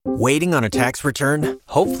Waiting on a tax return?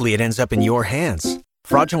 Hopefully it ends up in your hands.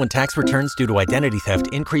 Fraudulent tax returns due to identity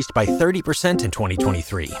theft increased by 30% in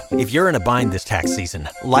 2023. If you're in a bind this tax season,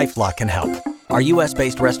 LifeLock can help. Our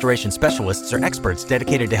U.S.-based restoration specialists are experts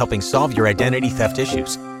dedicated to helping solve your identity theft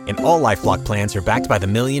issues. And all LifeLock plans are backed by the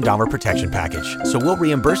 $1 Million Protection Package. So we'll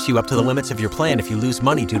reimburse you up to the limits of your plan if you lose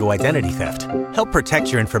money due to identity theft. Help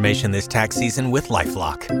protect your information this tax season with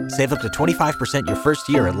LifeLock. Save up to 25% your first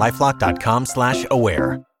year at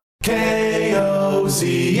LifeLock.com/aware.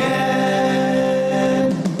 KOZN.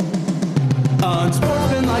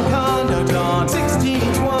 Unsportsmanlike conduct on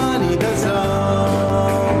 1620 The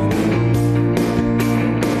Zone.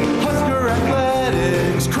 Husker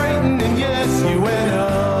Athletics, Creighton, and yes,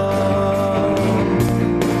 UNO.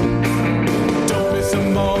 Don't miss a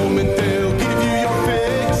moment, they'll give you your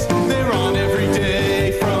fix. They're on every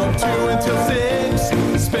day from 2 until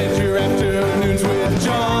 6. Spend your afternoons with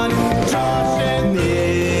John, Josh, and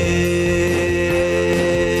Nick.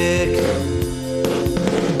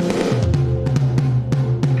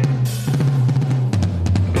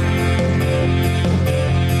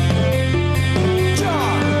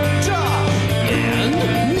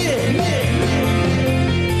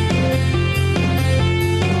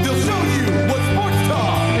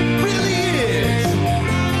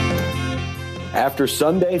 After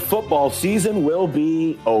Sunday, football season will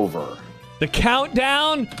be over. The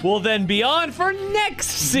countdown will then be on for next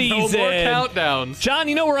season. No more countdowns. John,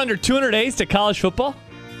 you know we're under 200 days to college football?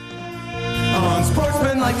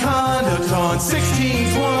 Unsportsmanlike conduct on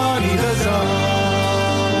 1620 The Zone.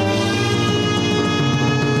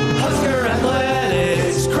 Husker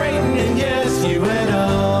Athletics, Creighton, and yes, UNO.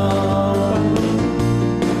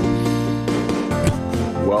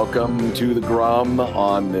 Welcome to the Grum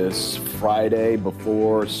on this Friday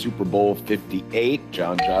before Super Bowl 58.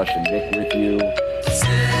 John, Josh, and Nick with you.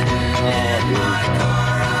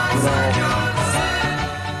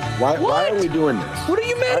 Why are we doing this? What are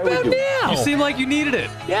you mad about now? You seem like you needed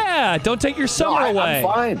it. Yeah, don't take your summer away. I'm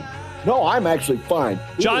fine. No, I'm actually fine.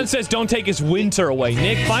 John says don't take his winter away.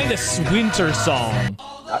 Nick, find a winter song.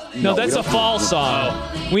 No, that's a fall song.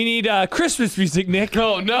 We need Christmas music, Nick.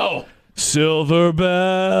 Oh, no. Silver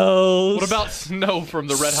bells. What about Snow from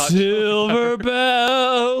the Red Hot Silver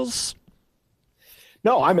bells.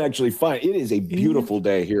 No, I'm actually fine. It is a beautiful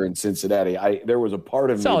day here in Cincinnati. There was a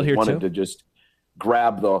part of me that wanted to just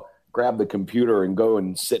grab the computer and go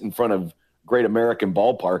and sit in front of Great American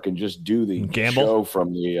Ballpark and just do the show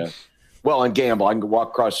from the and gamble. I can walk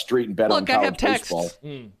across the street and bet on college baseball.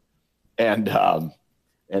 And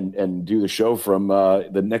do the show from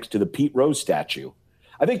the next to the Pete Rose statue.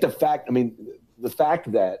 I think the fact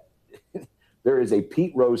that there is a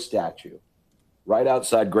Pete Rose statue right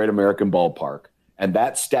outside Great American Ballpark, and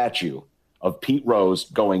that statue of Pete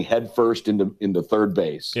Rose going headfirst into third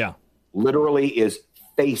base, literally is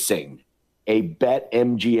facing a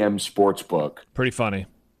BetMGM sportsbook. Pretty funny.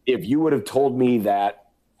 If you would have told me that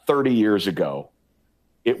 30 years ago,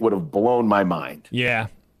 it would have blown my mind. Yeah.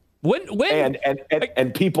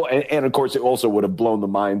 And people, and of course, it also would have blown the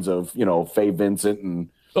minds of Faye Vincent and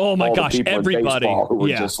oh my gosh, everybody who were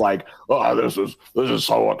just like, oh, this is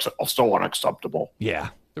so unacceptable. Yeah,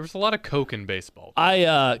 there was a lot of coke in baseball.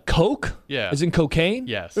 Coke? Yeah, as in cocaine?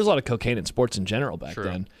 Yes, there's a lot of cocaine in sports in general back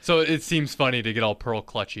then. So it seems funny to get all pearl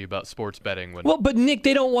clutchy about sports betting. But Nick,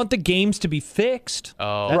 they don't want the games to be fixed.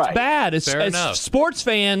 Oh, that's bad. As enough. Sports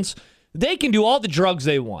fans, they can do all the drugs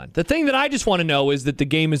they want. The thing that I just want to know is that the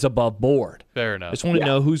game is above board. Fair enough. I just want to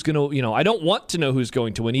know who's going to, I don't want to know who's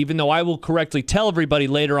going to win, even though I will correctly tell everybody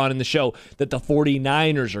later on in the show that the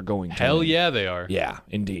 49ers are going to win. Hell yeah, they are. Yeah,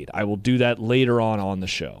 indeed. I will do that later on the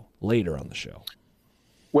show.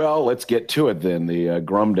 Well, let's get to it then. The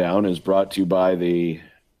GrumDown is brought to you by the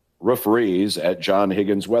referees at John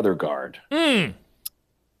Higgins Weather Guard. Kirk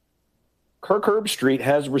Herbstreit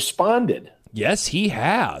has responded. Yes, he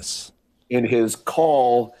has. In his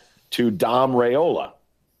call to Dom Raiola.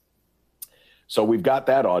 So we've got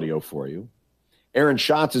that audio for you. Aaron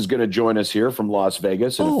Schatz is going to join us here from Las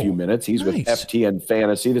Vegas in a few minutes. He's with FTN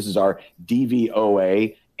Fantasy. This is our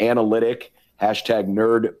DVOA analytic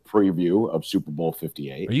 #nerd preview of Super Bowl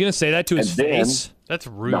 58. Are you going to say that to his face? That's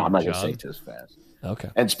rude. No, I'm not going to say it to his face. Okay.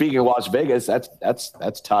 And speaking of Las Vegas,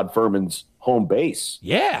 that's Todd Furman's home base.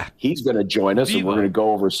 Yeah. He's going to join us, and we're going to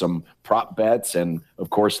go over some prop bets and,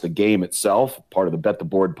 of course, the game itself, part of the Bet the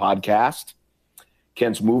Board podcast.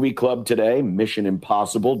 Kent's movie club today, Mission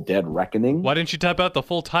Impossible, Dead Reckoning. Why didn't you type out the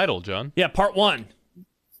full title, John? Yeah, part 1.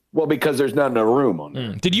 Well, because there's not enough room on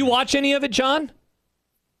there. Did you watch any of it, John?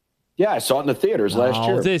 Yeah, I saw it in the theaters last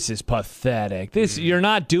year. This is pathetic. You're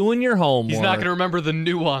not doing your homework. He's not going to remember the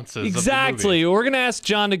nuances. Exactly. Of the movie. We're going to ask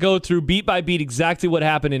John to go through beat by beat exactly what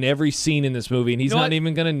happened in every scene in this movie, and he's not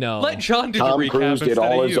even going to know. Let John do Tom the recap Cruise did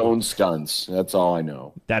all his you. own stunts. That's all I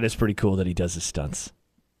know. That is pretty cool that he does his stunts.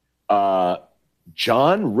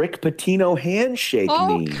 John Rick Pitino handshake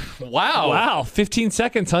me. Wow. 15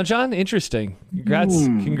 seconds, huh, John? Interesting.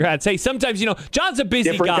 Congrats. Hey, sometimes, John's a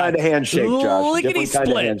busy Different guy. kind of handshake, Josh. Lickety Different kind of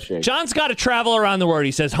split. handshake. John's got to travel around the world.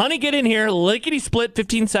 He says, honey, get in here. Lickety split,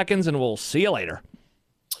 15 seconds, and we'll see you later.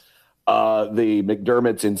 The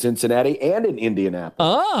McDermotts in Cincinnati and in Indianapolis.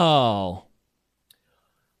 Oh.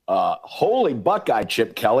 Holy Buckeye,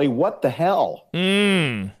 Chip Kelly. What the hell?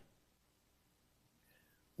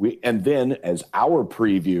 And then, as our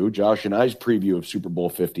preview, Josh and I's preview of Super Bowl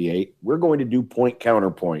 58, we're going to do point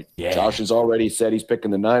counterpoint. Yeah. Josh has already said he's picking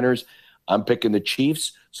the Niners. I'm picking the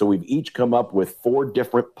Chiefs. So we've each come up with 4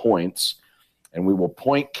 different points, and we will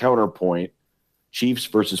point counterpoint Chiefs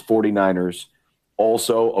versus 49ers.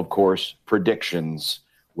 Also, of course, predictions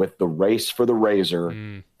with the race for the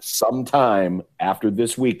razor sometime after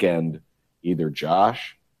this weekend. Either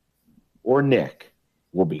Josh or Nick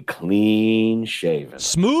will be clean shaven.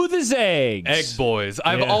 Smooth as eggs. Egg boys.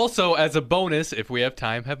 I've also, as a bonus, if we have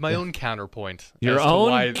time, have my own counterpoint. Your as to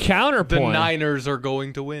own why counterpoint. The Niners are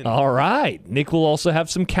going to win. All right. Nick will also have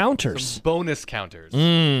some counters. Some bonus counters.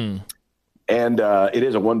 And it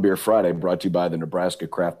is a One Beer Friday brought to you by the Nebraska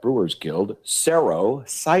Craft Brewers Guild. Cerro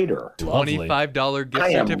Cider. $25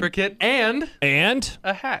 gift certificate and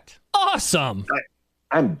a hat. Awesome.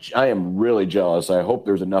 I am really jealous. I hope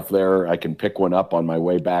there's enough there. I can pick one up on my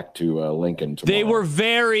way back to Lincoln tomorrow. They were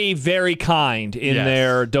very, very kind in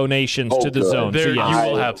their donations to the zone. There, so yes,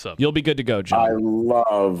 you will have some. You'll be good to go, John. I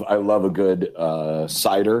love a good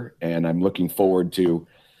cider, and I'm looking forward to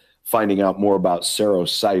finding out more about Cerro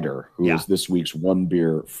Cider, who is this week's One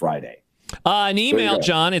Beer Friday. An email,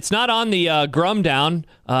 John. It's not on the GrumDown,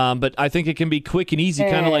 but I think it can be quick and easy,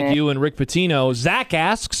 kind of like you and Rick Pitino. Zach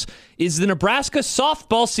asks, is the Nebraska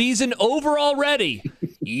softball season over already?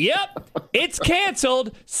 Yep, it's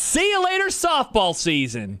canceled. See you later, softball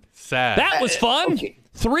season. Sad. That was fun. Okay.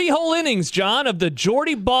 3 whole innings, John, of the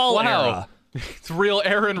Jordy Ball era. It's real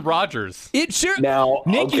Aaron Rodgers. It sure. Now,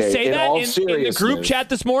 Nick, you say that in the group seriousness. chat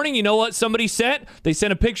this morning. You know what somebody sent? They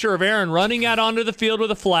sent a picture of Aaron running out onto the field with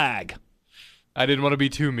a flag. I didn't want to be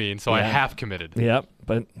too mean, so I half committed. Yep,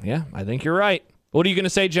 but I think you're right. What are you going to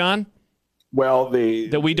say, John? Well,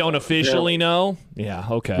 that we don't officially know? Yeah,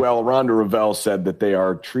 okay. Well, Rhonda Revelle said that they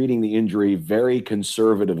are treating the injury very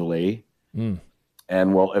conservatively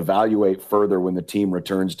and will evaluate further when the team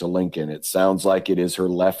returns to Lincoln. It sounds like it is her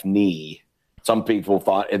left knee. Some people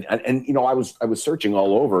thought, and I was searching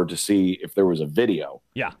all over to see if there was a video.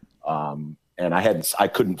 Yeah. And I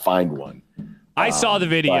couldn't find one. I saw the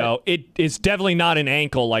video. It's definitely not an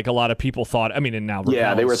ankle like a lot of people thought. I mean, and now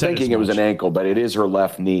yeah, they were thinking it was an ankle, but it is her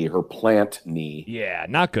left knee, her plant knee. Yeah,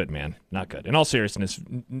 not good, man. Not good. In all seriousness,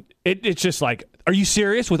 it's just like, are you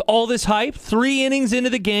serious with all this hype? 3 innings into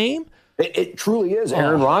the game? It truly is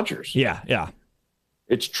Aaron Rodgers. Yeah.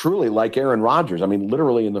 It's truly like Aaron Rodgers. I mean,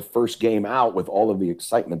 literally in the first game out with all of the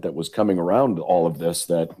excitement that was coming around all of this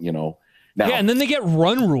now. Yeah, and then they get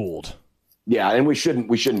run ruled. Yeah, and we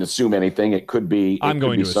shouldn't assume anything. It could be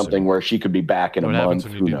something where she could be back in a month.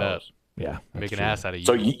 When you do that? Yeah, make an ass out of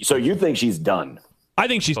you. So you think she's done? I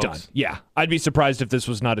think she's done. Yeah, I'd be surprised if this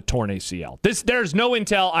was not a torn ACL. There's no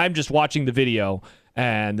intel. I'm just watching the video,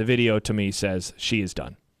 and the video to me says she is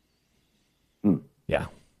done. Yeah.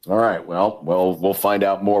 All right. Well, we'll find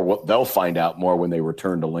out more. They'll find out more when they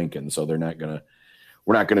return to Lincoln. So we're not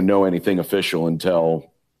gonna know anything official until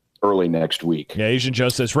early next week. Yeah, Asian Joe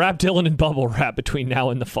says, wrap Dylan in bubble wrap between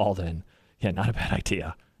now and the fall then. Yeah, not a bad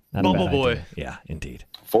idea. Bubble boy. Idea. Yeah, indeed.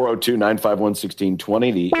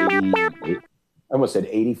 402-951-1620. I almost said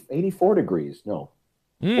 84 degrees. No,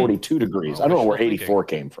 42 degrees. I don't know where 84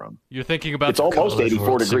 came from. You're thinking about it's almost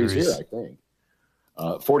 84 degrees here, I think.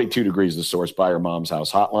 42 degrees the source by your mom's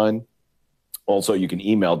house hotline. Also, you can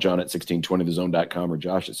email John at 1620thezone.com or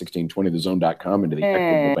Josh at 1620thezone.com into the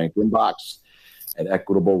Equitable Bank inbox. At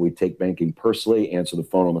Equitable, we take banking personally, answer the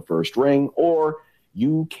phone on the first ring, or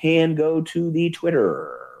you can go to the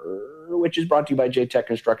Twitter, which is brought to you by J-Tech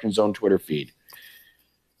Construction Zone Twitter feed.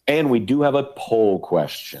 And we do have a poll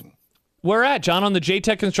question. Where at, John, on the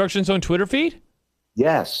J-Tech Construction Zone Twitter feed?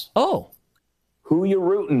 Yes. Oh. Who you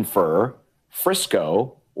rooting for,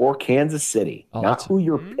 Frisco or Kansas City? Not who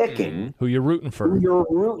you're picking. Who you're rooting for. Who you're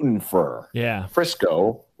rooting for. Yeah.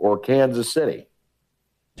 Frisco or Kansas City.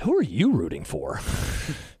 Who are you rooting for?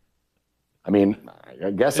 I mean,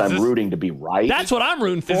 I guess I'm rooting to be right. That's what I'm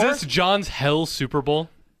rooting for. Is this John's hell Super Bowl?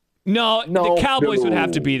 No, the Cowboys would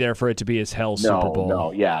have to be there for it to be his hell Super Bowl.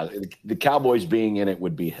 No, yeah. The Cowboys being in it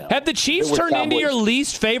would be hell. Have the Chiefs turned into your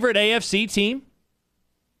least favorite AFC team?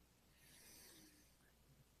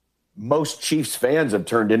 Most Chiefs fans have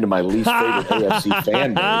turned into my least favorite AFC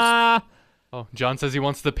fan base. Oh, John says he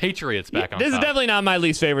wants the Patriots back on This top. is definitely not my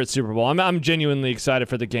least favorite Super Bowl. I'm genuinely excited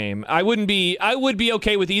for the game. I would be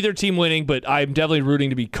okay with either team winning, but I'm definitely rooting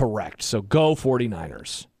to be correct. So go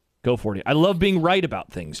 49ers. Go 40. I love being right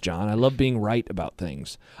about things, John. I love being right about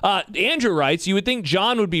things. Andrew writes, you would think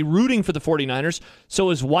John would be rooting for the 49ers so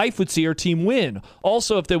his wife would see her team win.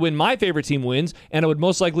 Also, if they win, my favorite team wins, and I would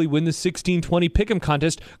most likely win the 16-20 Pick'em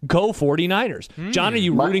contest. Go 49ers. John, are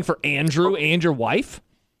you rooting for Andrew and your wife?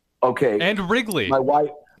 Okay. And Wrigley. My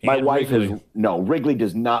wife Wrigley. Wrigley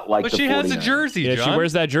does not like but the 49ers. She has a jersey, Yeah, John. she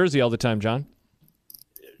wears that jersey all the time, John.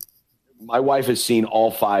 My wife has seen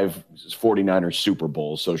all 5 49ers Super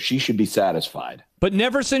Bowls, so she should be satisfied. But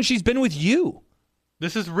never since she's been with you.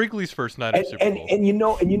 This is Wrigley's first night of Super Bowl. And you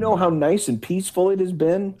know how nice and peaceful it has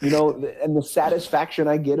been, and the satisfaction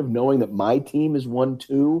I get of knowing that my team has won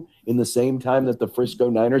 2 in the same time that the Frisco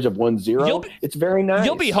Niners have won 0. It's very nice.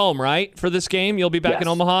 You'll be home, right, for this game? You'll be back in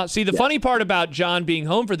Omaha? See, the funny part about John being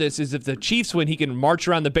home for this is if the Chiefs win, he can march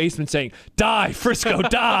around the basement saying, die, Frisco,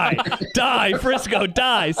 die, die, Frisco,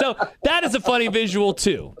 die. So that is a funny visual,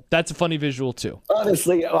 too. That's a funny visual, too.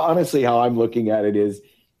 Honestly, how I'm looking at it is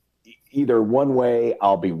either one way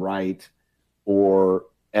I'll be right,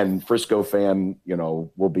 and Frisco fan,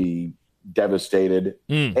 will be devastated,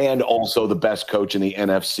 and also the best coach in the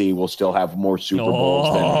NFC will still have more Super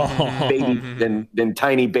Bowls than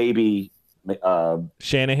tiny baby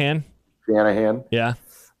Shanahan. Yeah.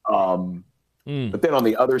 But then on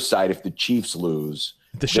the other side, if the Chiefs lose,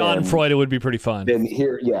 the Schadenfreude would be pretty fun. Then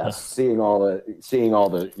seeing all the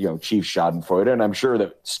Chiefs Schadenfreude, and I'm sure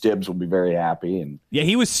that Stibbs will be very happy. And yeah,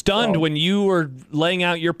 he was stunned when you were laying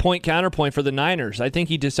out your point counterpoint for the Niners. I think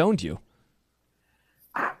he disowned you.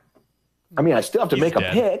 I mean, I still have to make a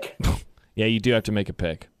pick. Yeah, you do have to make a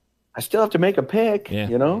pick. I still have to make a pick. Yeah.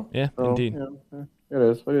 Yeah, so, indeed. It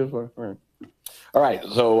is. It is. All right. All right,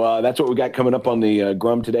 so that's what we got coming up on the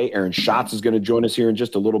Grum today. Aaron Schatz is going to join us here in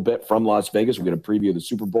just a little bit from Las Vegas. We're going to preview the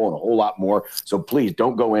Super Bowl and a whole lot more. So please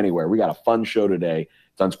don't go anywhere. We got a fun show today.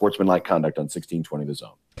 It's on Sportsmanlike Conduct on 1620 The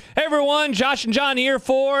Zone. Hey everyone, Josh and John here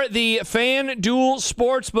for the FanDuel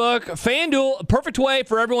Sportsbook. FanDuel, perfect way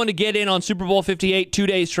for everyone to get in on Super Bowl 58 2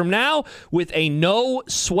 days from now with a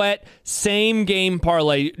no-sweat same-game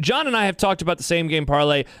parlay. John and I have talked about the same-game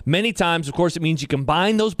parlay many times. Of course, it means you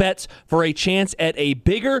combine those bets for a chance at a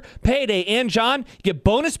bigger payday. And John, you get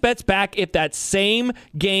bonus bets back if that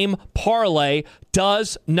same-game parlay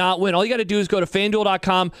does not win. All you got to do is go to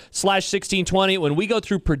FanDuel.com/1620. When we go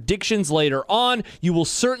through predictions later on, you will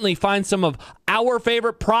certainly find some of our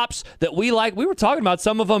favorite props that we like. We were talking about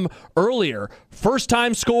some of them earlier.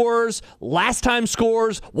 First-time scores, last-time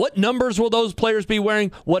scores, what numbers will those players be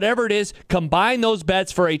wearing? Whatever it is, combine those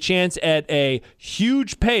bets for a chance at a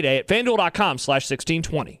huge payday at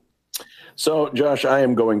FanDuel.com/1620. So, Josh, I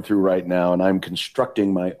am going through right now, and I'm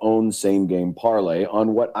constructing my own same-game parlay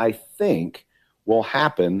on what I think will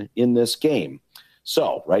happen in this game.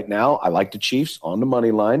 So right now, I like the Chiefs on the money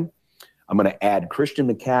line. I'm going to add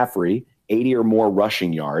Christian McCaffrey, 80 or more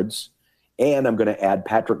rushing yards, and I'm going to add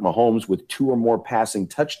Patrick Mahomes with 2 or more passing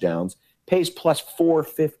touchdowns, pays plus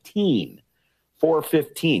 415.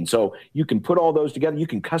 415. So you can put all those together. You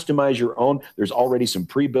can customize your own. There's already some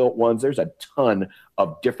pre-built ones. There's a ton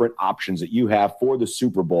of different options that you have for the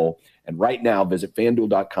Super Bowl. And right now, visit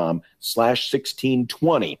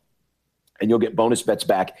FanDuel.com/1620. And you'll get bonus bets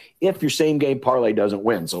back if your same-game parlay doesn't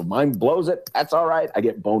win. So if mine blows it, that's all right. I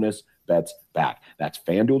get bonus bets back. That's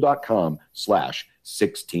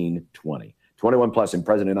FanDuel.com/1620. 21 plus and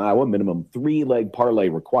present in Iowa. Minimum 3-leg parlay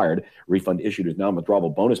required. Refund issued as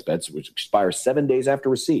non-withdrawable bonus bets, which expires 7 days after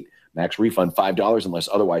receipt. Max refund $5 unless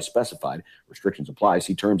otherwise specified. Restrictions apply.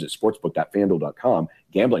 See terms at sportsbook.fanduel.com.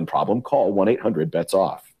 Gambling problem? Call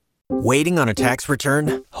 1-800-BETS-OFF. Waiting on a tax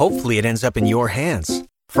return? Hopefully it ends up in your hands.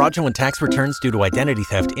 Fraudulent tax returns due to identity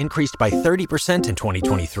theft increased by 30% in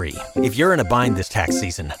 2023. If you're in a bind this tax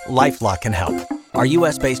season, LifeLock can help. Our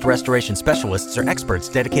U.S.-based restoration specialists are experts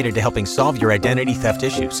dedicated to helping solve your identity theft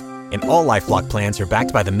issues. And all LifeLock plans are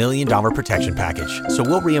backed by the $1 Million Protection Package. So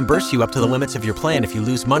we'll reimburse you up to the limits of your plan if you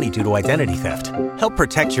lose money due to identity theft. Help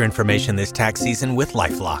protect your information this tax season with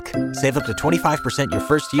LifeLock. Save up to 25% your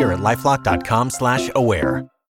first year at LifeLock.com/aware.